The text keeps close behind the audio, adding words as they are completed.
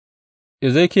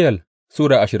Ezekiel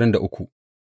Sura 23.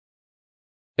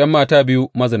 ’Yan mata biyu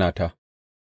mazinata.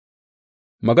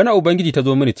 Maganar Ubangiji ta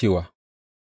zo mini cewa,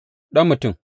 Ɗan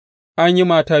mutum, an yi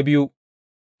mata biyu,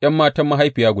 ’yan matan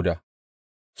mahaifiya guda,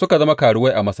 suka zama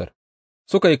karuwai a Masar,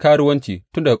 suka yi karuwanci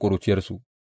tun daga ƙuruciyarsu.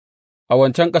 A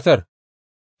wancan ƙasar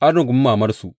an rungumi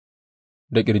mamarsu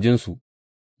da ƙirjinsu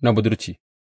na budurci.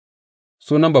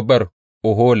 Sunan babbar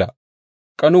Ohola,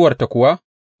 ƙanuwarta kuwa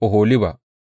Oholiba.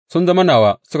 Sun zama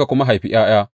nawa suka kuma haifi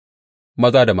 ’ya'ya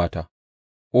maza da mata.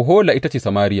 Ohola ita ce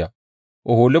Samariya,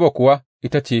 Oholiba kuwa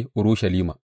ita ce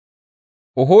Urushalima.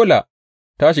 Ohola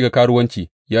ta shiga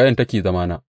karuwanci yayinda take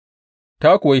zamana,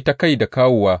 ta kuwa yi ta kai da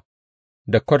kawowa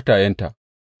da kwartayenta,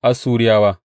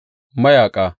 Assuriyawa,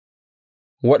 mayaƙa,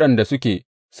 waɗanda suke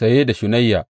saye da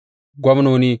shunayya,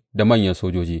 gwamnoni da manyan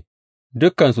sojoji,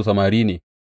 dukansu samari ne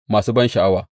masu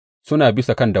bansha'awa, suna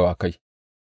bisa kan dawakai.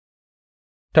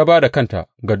 Ta ba da kanta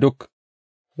ga duk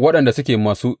waɗanda suke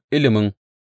masu ilimin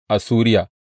Assuriya,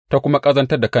 ta kuma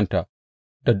ƙazantar da kanta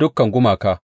da dukan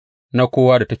gumaka na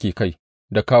kowa da take kai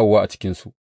da kawowa a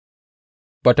cikinsu.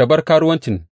 Ba ta bar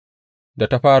karuwancin da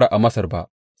ta fara a Masar ba.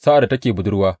 Sa'ad da take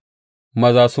budurwa,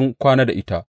 maza sun kwana da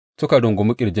ita, suka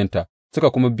rungumi ƙirjinta,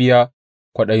 suka kuma biya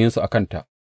kwaɗayinsu a kanta.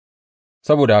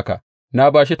 Saboda haka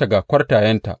na bashe ta ga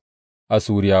kwartayenta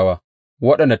Assuriyawa,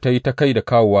 waɗanda ta yi ta kai da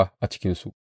kawowa a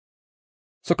cikinsu.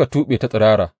 Suka tuɓe ta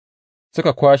tsirara,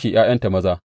 suka kwashe ’ya'yanta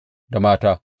maza da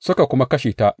mata, suka kuma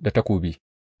kashe ta da takobi,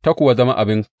 ta kuwa zama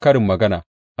abin karin magana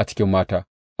a cikin mata,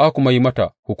 aka kuma yi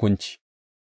mata hukunci.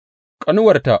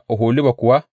 Ƙanuwarta Oholiba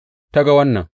kuwa ta ga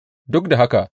wannan, duk da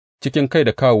haka cikin kai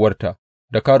da kawowarta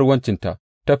da karuwancinta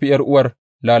ta fi ’yar'uwar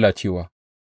lalacewa,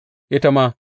 ita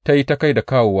ma ta yi ta kai da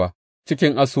kawowa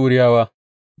cikin Assuriyawa,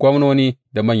 gwamnoni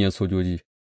da manyan sojoji,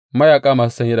 mayaƙa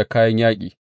masu sanye da kayan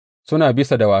yaƙi, suna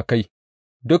bisa dawakai,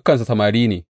 dukansu samari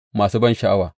ne masu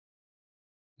bansha'awa.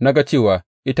 Na ga cewa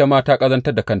ita ma ta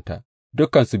ƙazantar da kanta,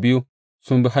 dukansu biyu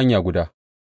sun bi hanya guda,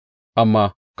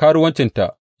 amma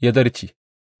karuwancinta ya zarce,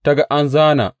 ta ga an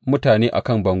zāna mutane a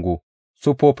kan bango,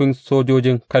 siffofin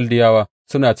sojojin Kaldiyawa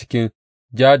suna cikin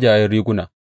jajayen riguna,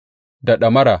 da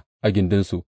ɗamara a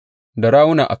gindinsu, da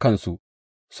rawuna a kansu,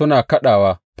 suna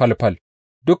kaɗawa falfal,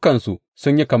 dukansu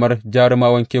sun yi kamar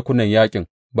jarumawan kekunan yaƙin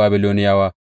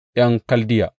Babiloniyawa ’yan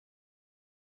Kaldiya.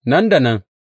 Nan da nan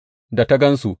da ta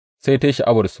gan su, sai ta yi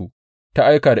sha'awarsu, ta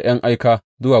aika da ’yan aika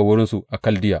zuwa wurinsu a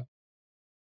Kaldiya.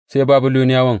 Sai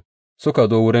Babiloniyawan suka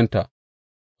zo wurinta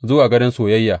zuwa gadon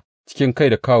soyayya cikin kai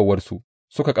da kawowarsu,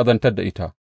 suka ƙazantar da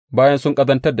ita. Bayan sun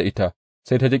ƙazantar da ita,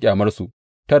 sai ta ji ƙyamarsu,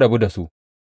 ta rabu da su.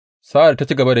 Sa'ad da ta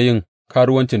ci gaba da yin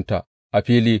karuwancinta a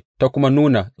fili ta kuma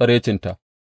nuna tsiraicinta,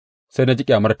 sai na ji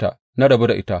ƙyamarta, na rabu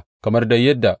da ita kamar dai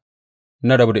yadda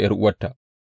na rabu da ’yar'uwarta.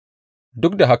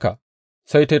 Duk da haka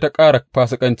sai ta yi ta ƙara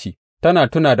fasikanci, tana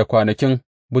tuna da kwanakin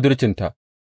budurcinta,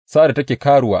 sa'ad da take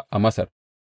karuwa a Masar.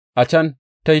 A can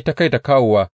ta yi ta kai da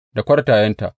kawowa da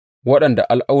kwartayenta, waɗanda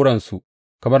al'auransu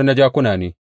kamar na jakuna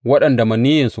ne, waɗanda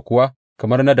maniyyinsu kuwa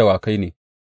kamar na dawakai ne.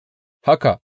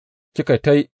 Haka kika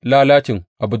ta yi lalacin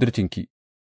a budurcinki,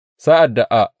 sa'ad da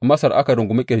a Masar aka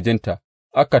rungumi ƙirjinta,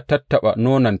 aka tattaɓa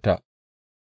nononta.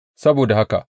 Saboda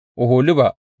haka,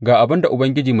 Oholiba, ga abin da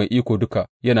Ubangiji Mai Iko Duka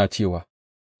yana cewa,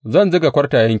 Zan zuga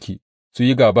kwartayenki su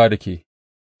yi gāba da ke,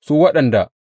 su waɗanda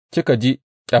kika ji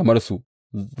ƙyamarsu,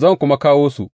 zan kuma kawo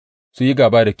su yi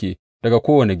gāba da ke daga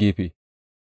kowane gefe,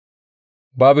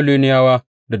 Babiloniyawa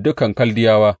da dukan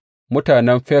Kaldiyawa,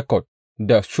 mutanen Fekod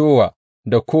da Showa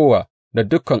da Kowa da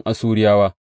dukan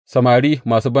Assuriyawa, samari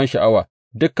masu bansha'awa,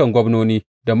 dukan gwamnoni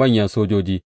da manyan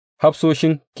sojoji,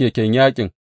 hafsoshin keken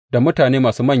yaƙin da mutane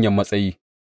masu manyan matsayi,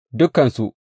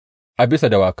 dukansu a bisa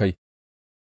dawakai.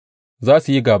 Za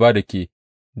su yi gāba da ke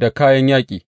da kayan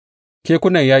yaƙi,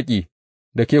 kekunan yaƙi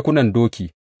da kekunan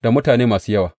doki da mutane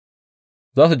masu yawa,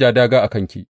 za su ja dāgā a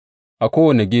kanki a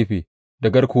kowane gefe da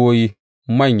garkuwoyi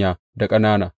manya da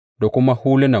ƙanana da kuma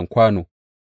hulunan kwano.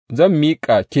 Zan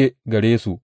miƙa ke gare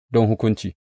su don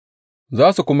hukunci,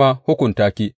 za su kuma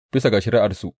hukunta ki bisa ga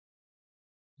shari'arsu.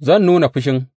 Zan nuna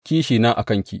fushin kishina a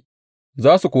kanki,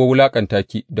 za su kuwa wulaƙanta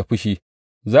ki da fushi,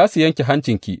 za su yanke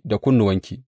hancinki da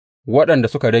kunnuwanki, waɗanda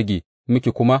suka rage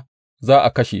miki kuma za a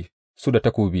kashe su da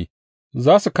takobi,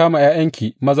 za su kama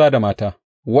 ’ya'yanki maza da mata,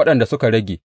 waɗanda suka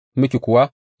rage miki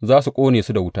kuwa za su ƙone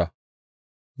su da wuta,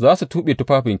 za su tuɓe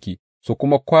tufafinki su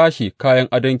kuma kwashe kayan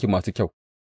adonki masu kyau.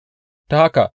 Ta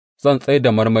haka zan tsai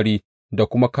da marmari da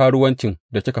kuma karuwancin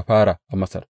da kika fara a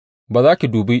Masar. Ba za ki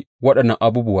dubi waɗannan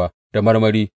abubuwa da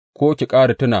marmari ko ki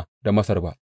ƙara tuna da Masar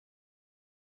ba.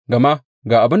 Gama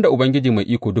ga abin da Ubangiji Mai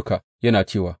Iko Duka yana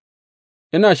cewa,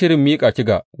 ina shirin miƙa ki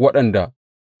ga waɗanda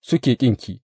suke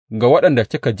ƙinki, ga waɗanda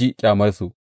kika ji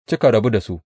ƙyamarsu, kika rabu da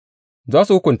su, za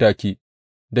su hukunta ki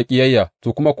da ƙiyayya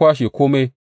su kuma kwashe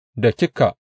kome da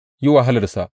kika yi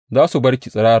wahalarsa, za su bar ki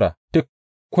tsirara tik,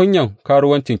 kunyan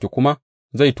karuwancinki kuma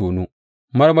zai tonu,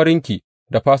 marmarinki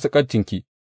da fasikancinki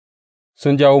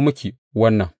sun jawo miki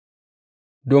wannan,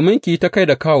 domin ki yi ta kai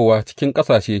da kawowa cikin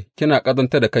ƙasashe kina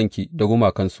ƙazantar da kanki da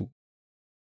gumakansu.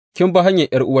 Kin bi hanyar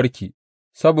 ’yar'uwarki,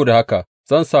 saboda haka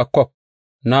zan sa kwaf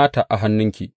nata a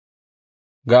hannunki.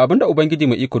 Ga abin da Ubangiji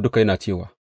Mai Iko Duka yana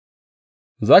cewa,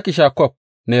 za ki sha kwaf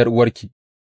na ’yar'uwarki,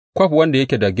 kwaf wanda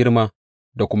yake da girma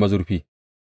da kuma zurfi,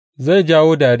 zai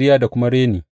jawo dariya da kuma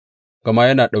reni, gama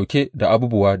yana ɗauke da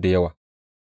abubuwa da yawa.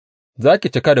 Za ki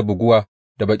cika da buguwa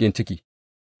da baƙin ciki,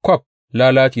 kwaf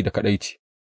lalaci da kaɗaici,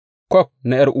 kwaf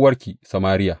na ’yar'uwarki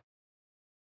Samariya.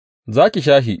 Za ki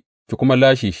sha shi ki kuma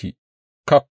lashe shi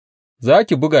ƙaf, za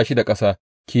ki buga shi da ƙasa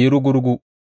ki yi rugu rugu,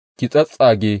 ki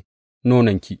tsattsage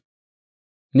nononki.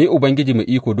 Ni Ubangiji Mai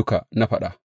Iko Duka na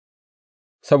faɗa.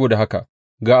 Saboda haka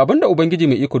ga abin da Ubangiji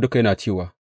Mai Iko Duka yana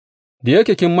cewa, da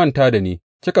yake kin manta da ni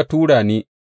kika tura ni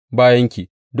bayanki,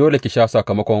 dole ki sha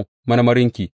sakamakon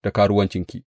marmarinki da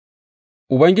karuwancinki.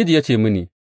 Ubangiji ya ce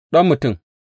mini, ɗan mutum,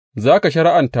 za ka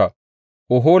shari'anta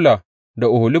Ohola da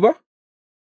Oholiba?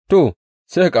 To,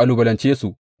 sai ka kalubalance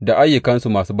su da ayyukansu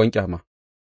masu banƙyama,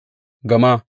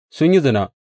 gama sun yi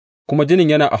zina, kuma jinin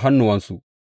yana a hannuwansu,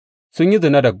 sun yi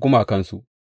zina da gumakansu,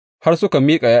 har suka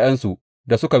miƙa ’ya'yansu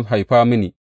da suka haifa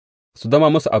mini su zama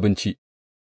musu abinci.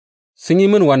 Sun yi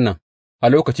mini wannan a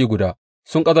lokaci guda,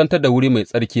 sun ƙazantar da wuri mai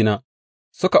tsarkina,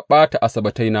 suka ɓata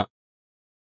Asabbataina.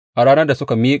 A ranar da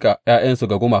suka miƙa ’ya'yansu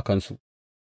ga gumakansu,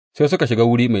 sai suka shiga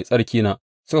wuri mai tsarkina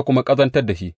suka kuma ƙazantar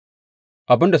da shi,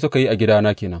 abin da suka yi a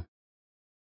gidana ke nan.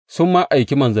 Sun ma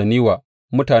aiki manzanni wa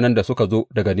mutanen da suka zo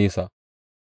daga nesa,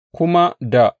 kuma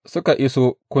da suka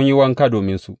iso kun yi wanka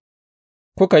dominsu,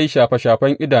 kuka yi shafe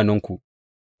shafen idanunku,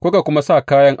 kuka kuma sa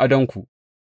kayan adonku,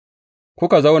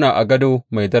 kuka zauna a gado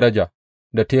mai daraja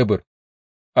da tebur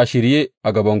a shirye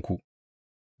a gabanku,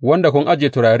 wanda kun ajiye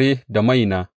turare da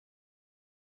maina.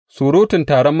 Surutun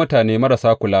taron mutane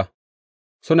marasa kula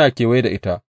suna kewaye da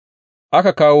ita,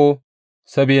 aka kawo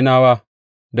Sabenawa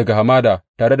daga hamada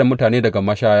tare da mutane daga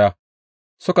mashaya,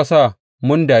 suka sa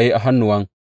mundaye a hannuwan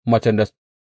macen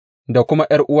da kuma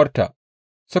 ’yar'uwarta,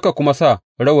 suka kuma sa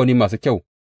rawani masu kyau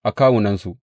a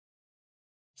kawunansu.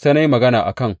 Sai na yi magana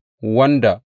a kan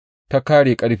wanda ta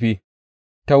ƙare ƙarfi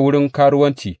ta wurin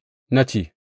karuwanci na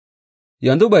ce,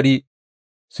 yanzu bari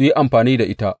su yi amfani da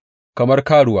ita kamar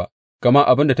karuwa, gama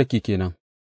abin da take ke nan,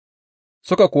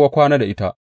 suka kuwa kwana da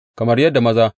ita kamar yadda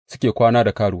maza suke kwana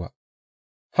da karuwa.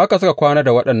 Haka suka kwana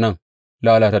da waɗannan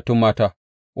lalatattun mata,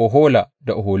 Ohola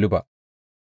da Oholiba,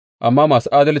 amma masu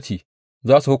adalci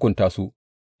za su hukunta su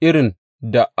irin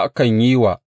da akan yi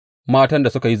wa matan da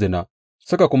suka yi zina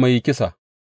suka kuma yi kisa,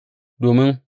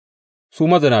 domin su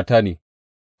mazinata ne,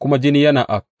 kuma jini yana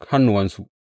a hannuwansu.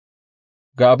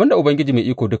 Ga abin da Ubangiji Mai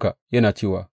Iko Duka yana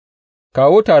cewa,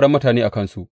 kawo taron mutane a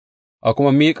kansu, a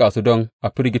kuma miƙa su don a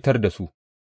firgitar da su,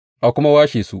 a kuma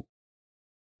washe su.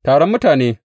 Taron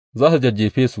mutane za su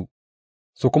jajjefe su,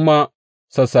 su kuma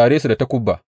sassare su da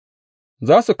takuba,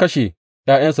 za su kashe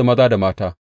 ’ya'yansu maza da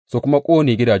mata, su kuma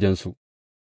ƙone gidajensu.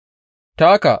 Ta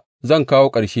haka zan kawo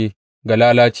ƙarshe ga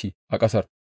lalaci a ƙasar,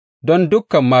 don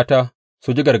dukan mata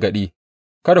su ji gargaɗi,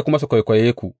 kada kuma su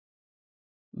kwaikwaye ku.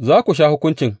 Za ku sha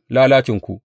hukuncin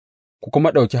lalacinku, ku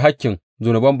kuma ɗauki hakkin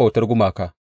zunuban bautar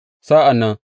gumaka, sa'an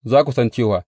nan za ku san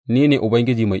cewa ni ne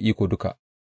Ubangiji Mai Iko Duka.